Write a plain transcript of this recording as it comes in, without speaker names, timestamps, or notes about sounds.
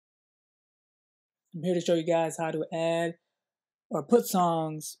I'm here to show you guys how to add or put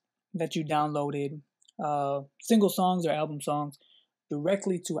songs that you downloaded, single songs or album songs,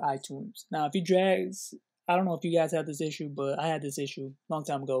 directly to iTunes. Now, if you drag, I don't know if you guys have this issue, but I had this issue a long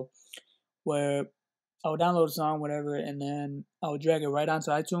time ago where I would download a song, whatever, and then I would drag it right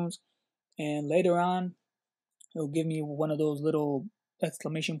onto iTunes, and later on, it'll give me one of those little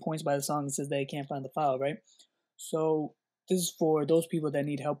exclamation points by the song that says they can't find the file, right? So this is for those people that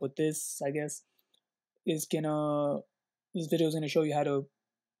need help with this, I guess. Is gonna This video is gonna show you how to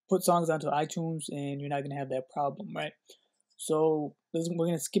put songs onto iTunes, and you're not gonna have that problem, right? So we're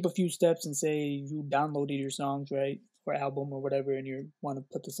gonna skip a few steps and say you downloaded your songs, right, or album or whatever, and you want to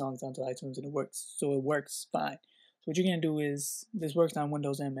put the songs onto iTunes, and it works. So it works fine. So what you're gonna do is this works on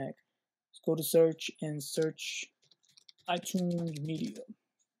Windows and Mac. Let's go to search and search iTunes Media.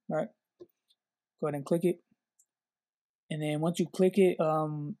 All right, go ahead and click it, and then once you click it,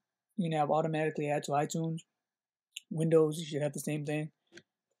 you're gonna have automatically add to iTunes. Windows, you should have the same thing.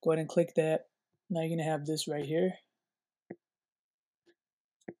 Go ahead and click that. Now you're gonna have this right here,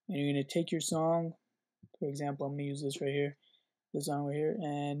 and you're gonna take your song. For example, I'm gonna use this right here, this song right here,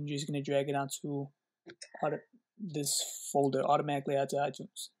 and you're just gonna drag it onto this folder automatically out to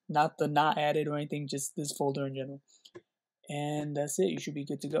iTunes. Not the not added or anything, just this folder in general. And that's it. You should be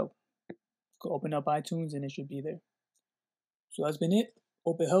good to go. Go open up iTunes and it should be there. So that's been it.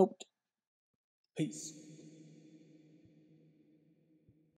 Hope it helped. Peace.